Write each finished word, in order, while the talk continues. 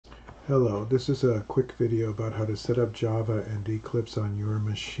Hello, this is a quick video about how to set up Java and Eclipse on your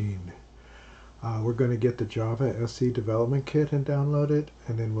machine. We're going to get the Java SE development kit and download it,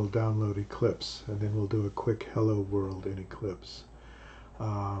 and then we'll download Eclipse, and then we'll do a quick hello world in Eclipse.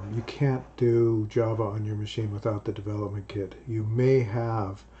 You can't do Java on your machine without the development kit. You may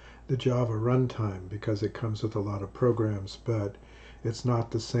have the Java runtime because it comes with a lot of programs, but it's not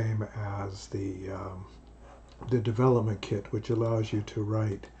the same as the development kit, which allows you to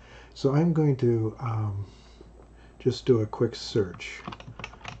write. So I'm going to just do a quick search.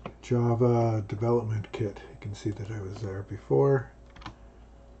 Java development kit. You can see that I was there before.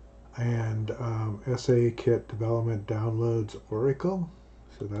 And SA kit development downloads Oracle.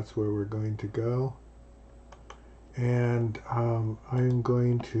 So that's where we're going to go. And I'm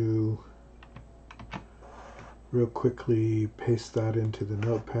going to real quickly paste that into the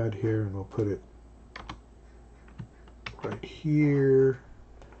notepad here, and we'll put it right here.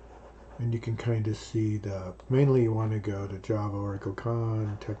 And you can kind of see mainly you want to go to Java Oracle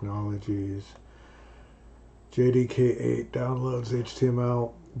Con, Technologies, JDK8 downloads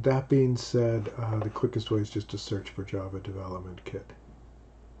HTML. That being said, the quickest way is just to search for Java Development Kit.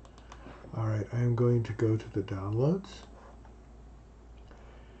 Alright, I'm going to go to the downloads.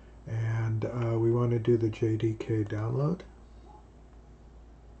 And we want to do the JDK download.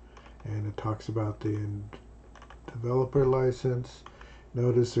 And it talks about the developer license.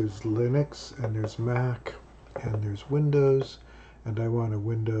 Notice there's Linux, and there's Mac, and there's Windows, and I want a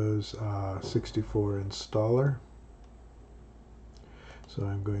Windows 64 installer. So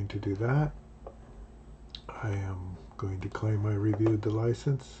I'm going to do that. I am going to claim I reviewed the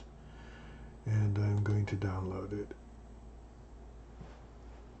license, and I'm going to download it.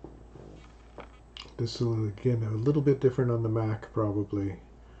 This will, again, a little bit different on the Mac probably.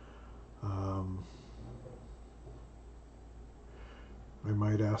 I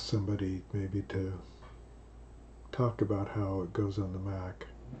might ask somebody maybe to talk about how it goes on the Mac.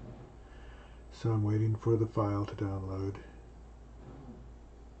 So I'm waiting for the file to download.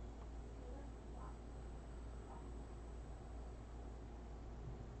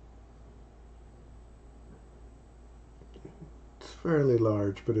 It's fairly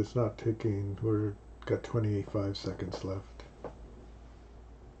large, but it's not taking, we've got 25 seconds left.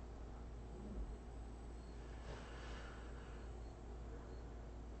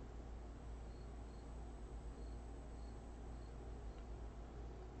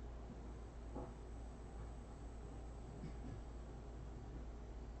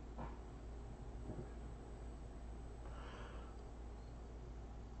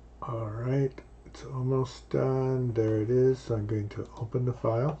 Alright, it's almost done. There it is. So I'm going to open the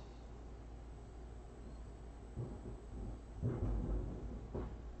file.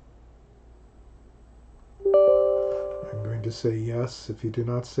 I'm going to say yes. If you do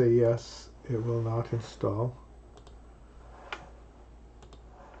not say yes, it will not install.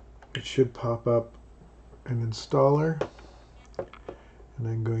 It should pop up an installer. And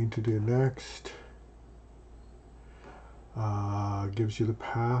I'm going to do next. Gives you the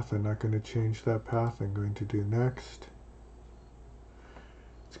path. I'm not going to change that path. I'm going to do next.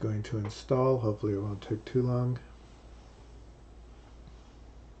 It's going to install. Hopefully it won't take too long.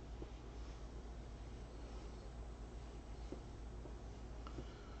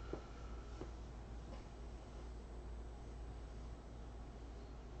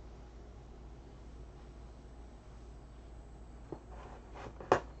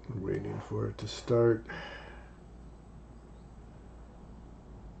 I'm waiting for it to start.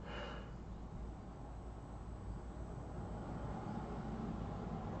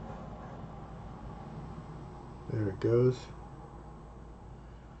 There it goes.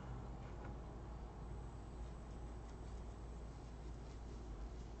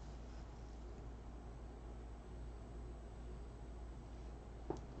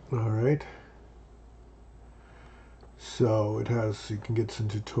 All right. So it has, you can get some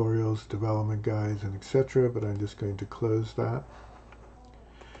tutorials, development guides, and etc. But I'm just going to close that.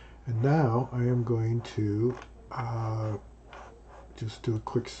 And now I am going to just do a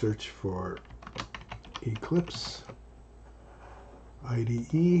quick search for Eclipse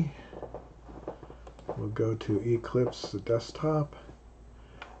IDE. We'll go to Eclipse, the desktop,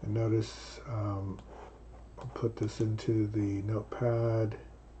 and notice I'll put this into the notepad.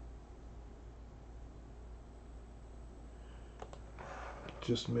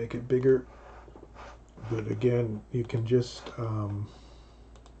 Just make it bigger, but again, you can just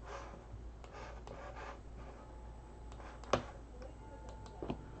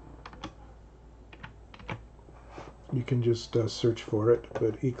search for it,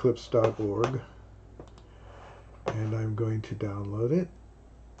 but eclipse.org, and I'm going to download it.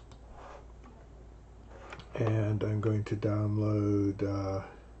 And I'm going to download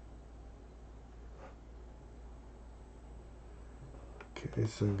okay,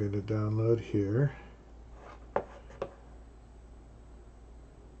 so I'm going to download here.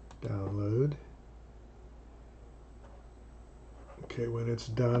 Download. Okay, when it's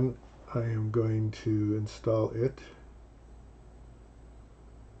done, I am going to install it.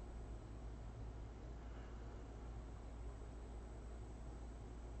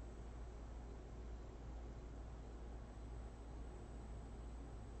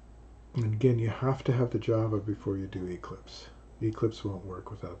 And again, you have to have the Java before you do Eclipse. Eclipse won't work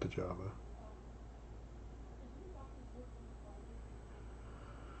without the Java.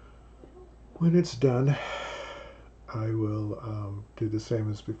 When it's done, I will do the same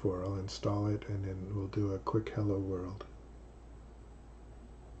as before. I'll install it and then we'll do a quick hello world.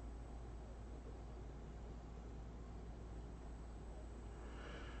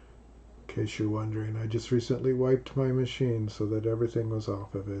 In case you're wondering, I just recently wiped my machine so that everything was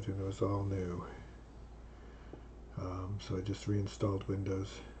off of it and it was all new. So I just reinstalled Windows.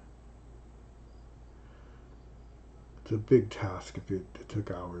 It's a big task if it took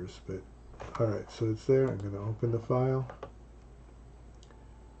hours, but alright, so it's there. I'm going to open the file.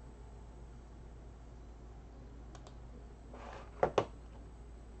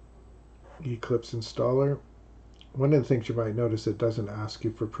 Eclipse installer. One of the things you might notice, it doesn't ask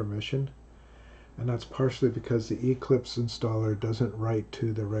you for permission, and that's partially because the Eclipse installer doesn't write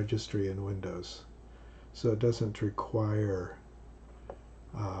to the registry in Windows, so it doesn't require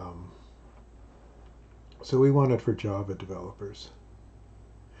so we want it for Java developers.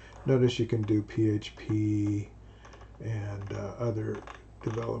 Notice you can do PHP and other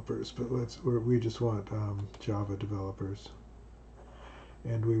developers, but we just want Java developers.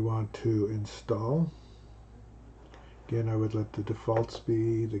 And we want to install. Again, I would let the defaults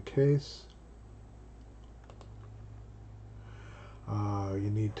be the case. You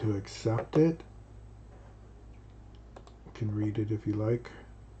need to accept it. You can read it if you like.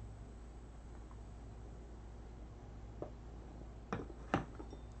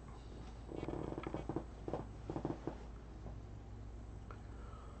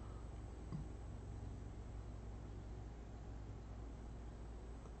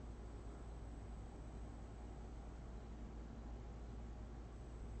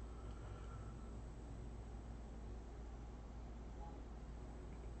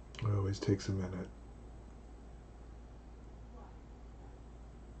 It always takes a minute.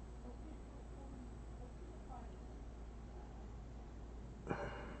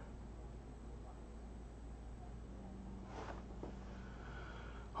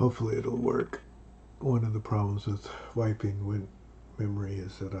 Hopefully it'll work. One of the problems with wiping memory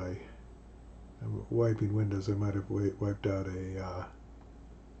is that I'm wiping Windows. I might have wiped out a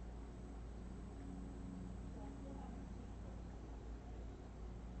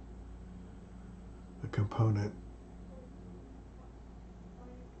component.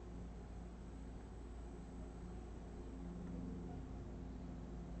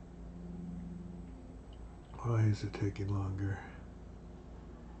 Why is it taking longer?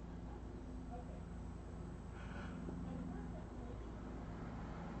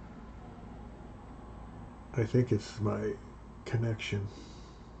 I think it's my connection.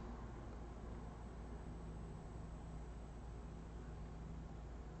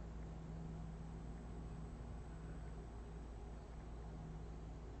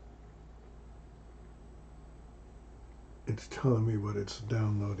 It's telling me what it's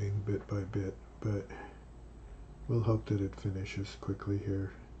downloading bit by bit, but we'll hope that it finishes quickly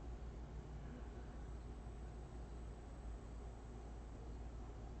here.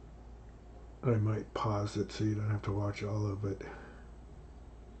 I might pause it so you don't have to watch all of it.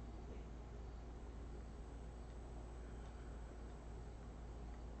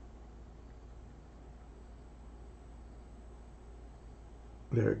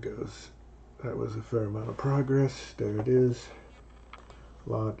 There it goes. That was a fair amount of progress. There it is.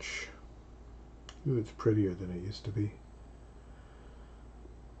 Launch. Ooh, it's prettier than it used to be.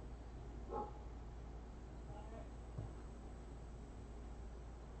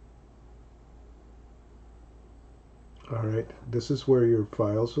 Alright, this is where your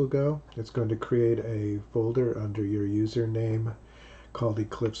files will go. It's going to create a folder under your username called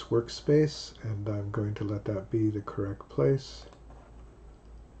Eclipse Workspace, and I'm going to let that be the correct place.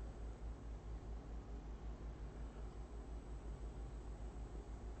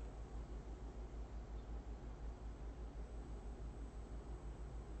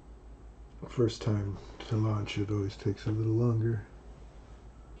 First time to launch it always takes a little longer.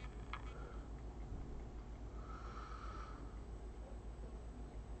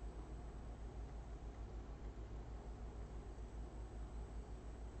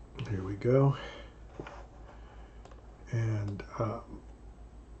 Here we go. And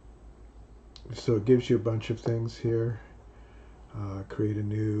so it gives you a bunch of things here. Create a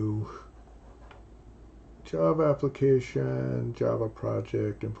new Java application, Java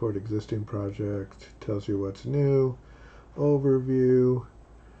project, import existing project, tells you what's new, overview.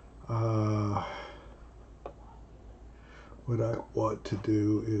 What I want to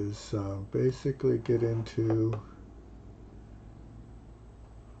do is basically get into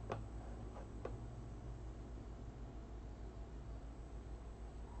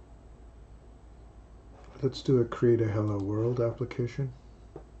let's do a create a hello world application.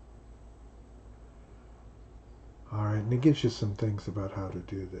 Alright, and it gives you some things about how to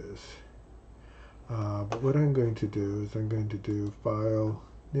do this. But what I'm going to do is I'm going to do file,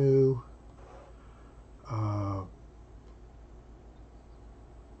 new, I'm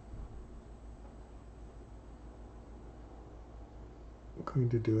going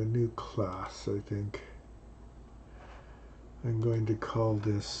to do a new class, I think. I'm going to call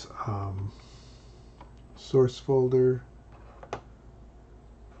this source folder.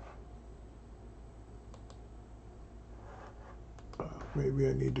 Maybe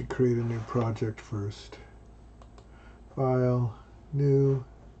I need to create a new project first. File, new,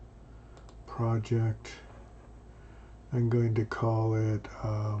 project. I'm going to call it,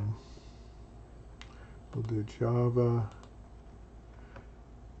 we'll do Java.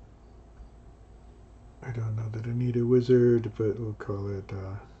 I don't know that I need a wizard, but we'll call it,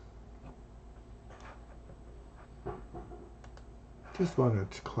 just want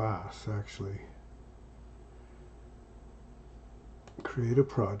its class, actually. Create a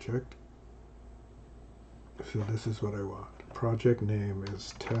project. So this is what I want. Project name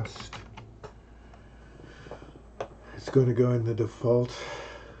is test. It's going to go in the default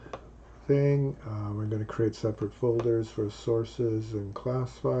thing. We're going to create separate folders for sources and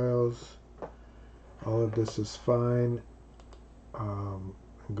class files. All of this is fine. I'm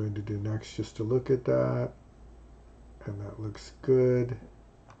going to do next just to look at that. And that looks good.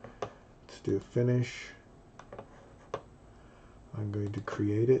 Let's do finish. I'm going to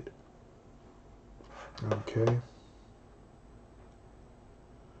create it. Okay.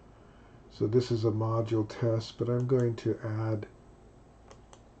 So this is a module test, but I'm going to add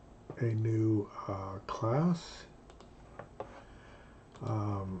a new class.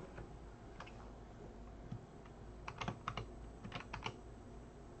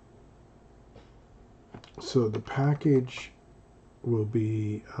 So the package will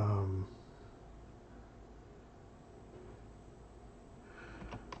be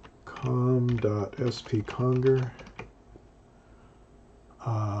com.spconger.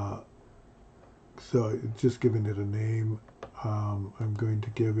 So just giving it a name. I'm going to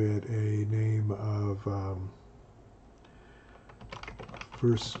give it a name of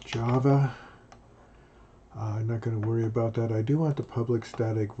first Java. I'm not going to worry about that. I do want the public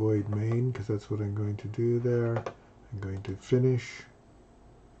static void main because that's what I'm going to do there. I'm going to finish.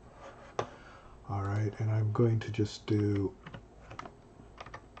 Alright, and I'm going to just do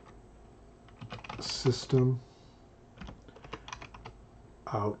system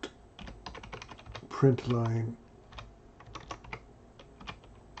out print line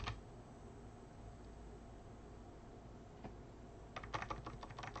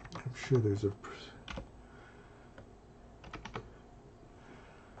I'm sure there's a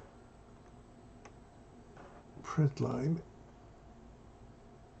print line,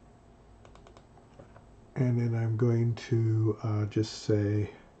 and then I'm going to just say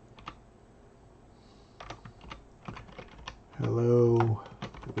hello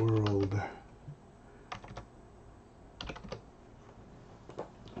world. I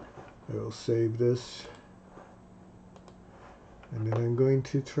will save this, and then I'm going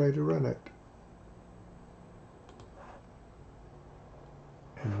to try to run it.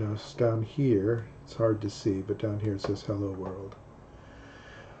 And now down here, it's hard to see, but down here it says hello world.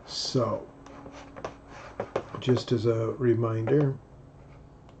 So, just as a reminder,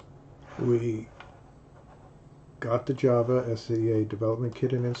 we got the Java SEA development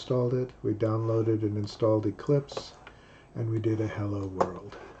kit and installed it. We downloaded and installed Eclipse, and we did a hello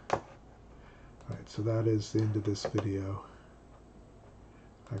world. Alright, so that is the end of this video.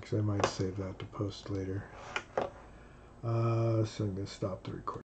 Actually, I might save that to post later. So I'm going to stop the recording.